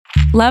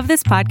Love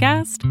this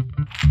podcast?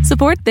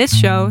 Support this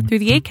show through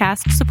the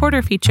Acast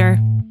supporter feature.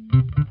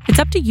 It's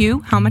up to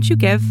you how much you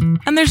give,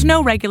 and there's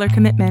no regular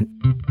commitment.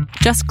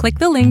 Just click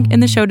the link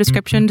in the show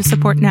description to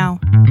support now.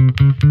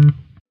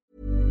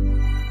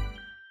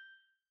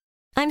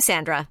 I'm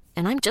Sandra,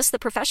 and I'm just the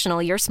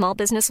professional your small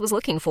business was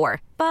looking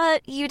for.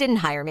 But you didn't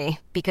hire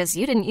me because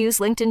you didn't use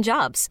LinkedIn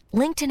Jobs.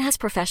 LinkedIn has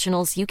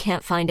professionals you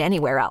can't find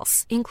anywhere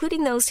else,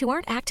 including those who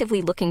aren't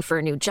actively looking for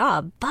a new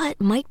job, but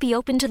might be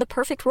open to the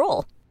perfect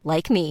role,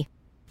 like me.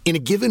 In a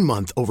given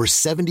month, over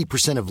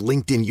 70% of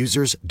LinkedIn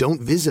users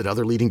don't visit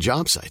other leading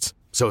job sites.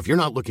 So if you're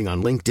not looking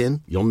on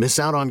LinkedIn, you'll miss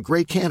out on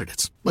great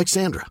candidates like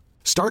Sandra.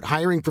 Start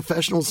hiring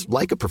professionals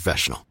like a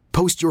professional.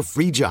 Post your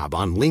free job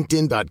on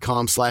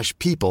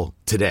linkedin.com/people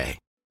today.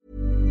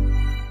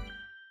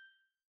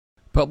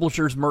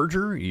 Publishers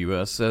merger,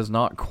 U.S. says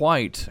not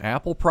quite.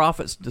 Apple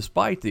profits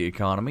despite the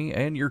economy,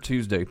 and your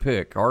Tuesday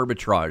pick,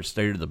 Arbitrage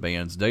State of the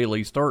Bands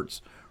Daily,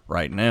 starts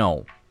right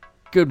now.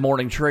 Good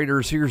morning,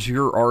 traders. Here's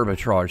your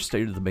Arbitrage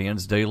State of the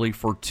Bands Daily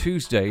for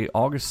Tuesday,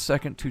 August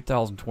 2nd,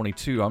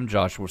 2022. I'm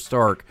Joshua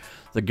Stark.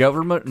 The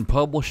government and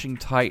publishing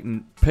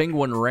titan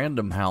Penguin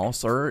Random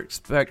House are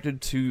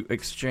expected to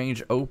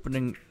exchange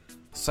opening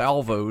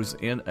salvos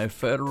in a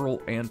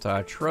federal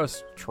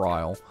antitrust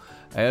trial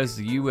as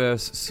the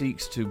U.S.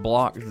 seeks to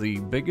block the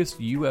biggest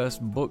U.S.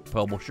 book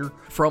publisher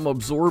from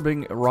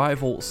absorbing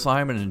rival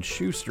Simon &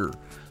 Schuster.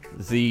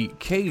 The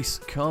case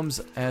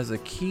comes as a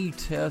key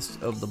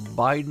test of the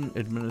Biden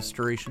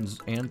administration's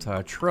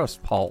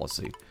antitrust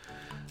policy.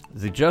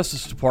 The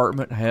Justice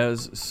Department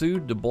has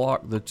sued to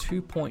block the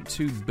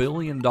 $2.2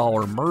 billion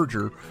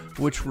merger,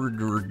 which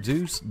would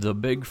reduce the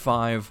Big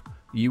Five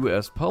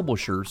U.S.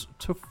 publishers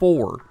to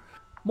 4.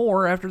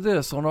 More after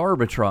this on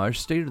Arbitrage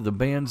State of the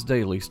Bands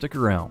Daily. Stick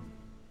around.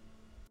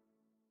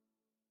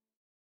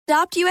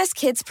 Adopt US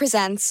Kids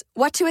presents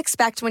What to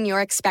Expect When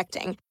You're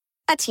Expecting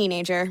a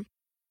Teenager.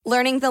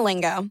 Learning the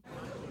lingo.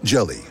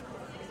 Jelly.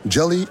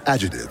 Jelly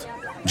adjective.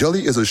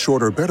 Jelly is a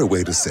shorter, better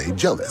way to say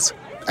jealous.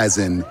 As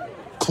in,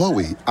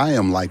 Chloe, I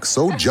am like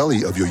so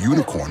jelly of your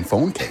unicorn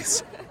phone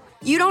case.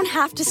 You don't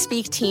have to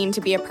speak teen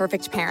to be a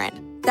perfect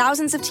parent.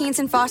 Thousands of teens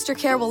in foster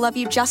care will love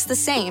you just the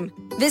same.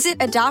 Visit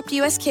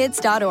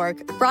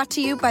adoptuskids.org, brought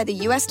to you by the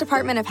U.S.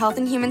 Department of Health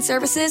and Human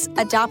Services,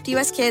 Adopt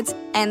US Kids,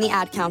 and the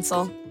Ad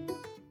Council.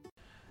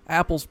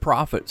 Apple's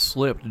profits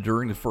slipped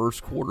during the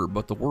first quarter,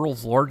 but the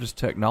world's largest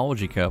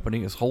technology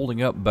company is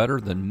holding up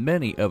better than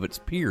many of its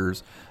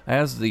peers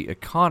as the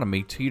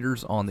economy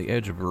teeters on the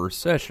edge of a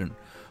recession.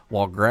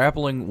 While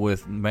grappling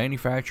with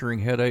manufacturing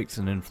headaches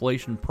and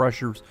inflation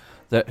pressures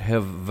that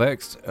have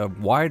vexed a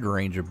wide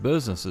range of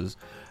businesses,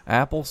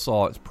 Apple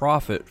saw its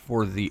profit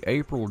for the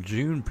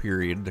April-June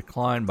period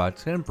decline by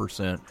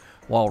 10%,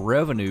 while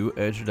revenue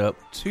edged up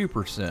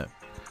 2%.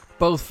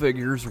 Both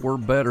figures were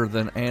better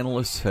than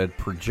analysts had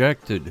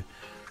projected.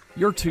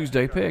 Your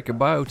Tuesday pick, a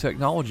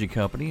biotechnology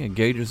company,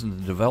 engages in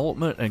the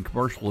development and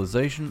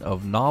commercialization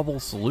of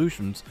novel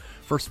solutions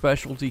for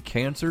specialty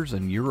cancers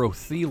and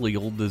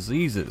urothelial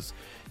diseases.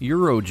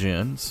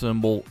 UroGen,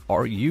 symbol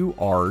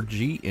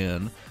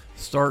URGN,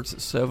 starts at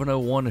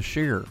 $7.01 a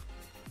share.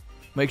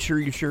 Make sure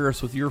you share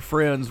us with your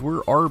friends.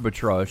 We're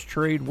Arbitrage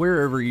Trade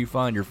wherever you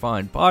find your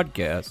fine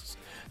podcasts,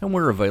 and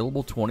we're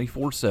available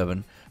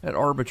 24/7 at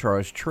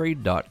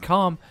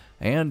arbitragetrade.com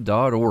and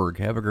 .org.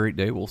 Have a great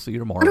day. We'll see you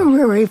tomorrow.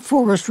 Honorary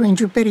Forest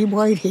Ranger Betty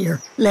White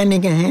here,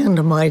 lending a hand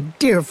to my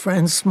dear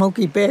friend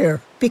Smokey Bear.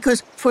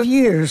 Because for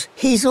years,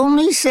 he's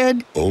only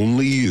said,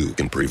 only you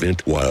can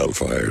prevent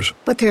wildfires.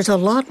 But there's a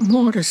lot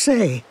more to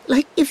say.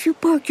 Like if you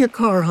park your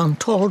car on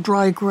tall,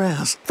 dry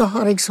grass, the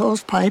hot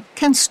exhaust pipe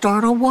can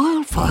start a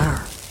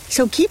wildfire.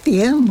 So keep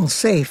the animals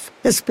safe,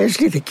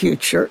 especially the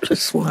cute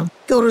shirtless one.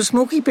 Go to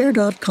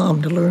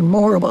SmokeyBear.com to learn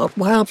more about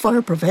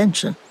wildfire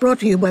prevention. Brought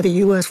to you by the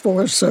U.S.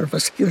 Forest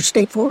Service, your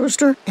state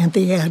forester, and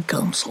the Ad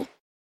Council.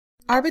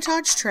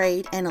 Arbitrage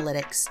Trade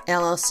Analytics,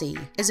 LLC,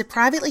 is a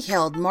privately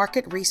held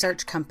market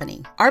research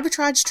company.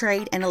 Arbitrage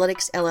Trade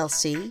Analytics,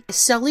 LLC, is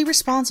solely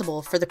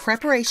responsible for the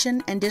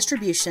preparation and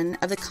distribution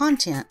of the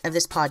content of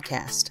this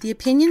podcast. The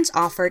opinions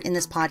offered in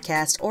this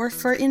podcast are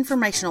for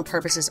informational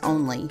purposes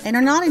only and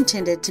are not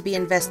intended to be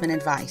investment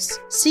advice.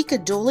 Seek a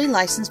duly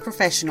licensed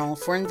professional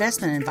for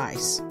investment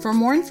advice. For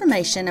more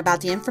information about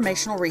the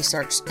informational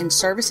research and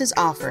services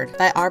offered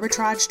by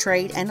Arbitrage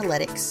Trade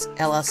Analytics,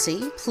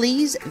 LLC,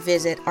 please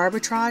visit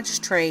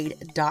arbitragetrade.com.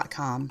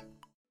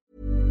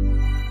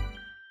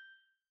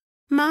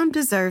 Mom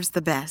deserves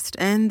the best,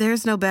 and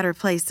there's no better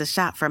place to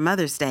shop for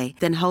Mother's Day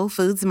than Whole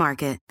Foods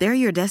Market. They're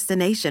your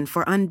destination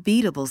for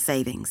unbeatable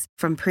savings,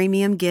 from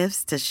premium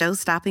gifts to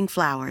show-stopping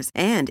flowers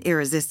and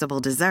irresistible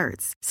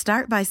desserts.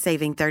 Start by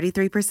saving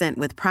 33%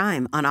 with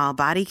Prime on all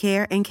body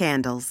care and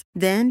candles.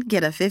 Then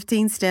get a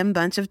 15-stem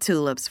bunch of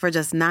tulips for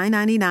just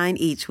 $9.99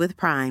 each with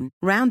Prime.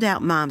 Round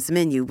out Mom's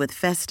menu with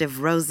festive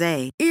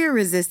rosé,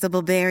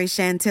 irresistible berry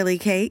chantilly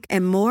cake,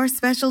 and more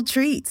special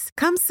treats.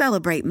 Come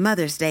celebrate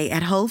Mother's Day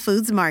at Whole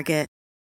Foods Market.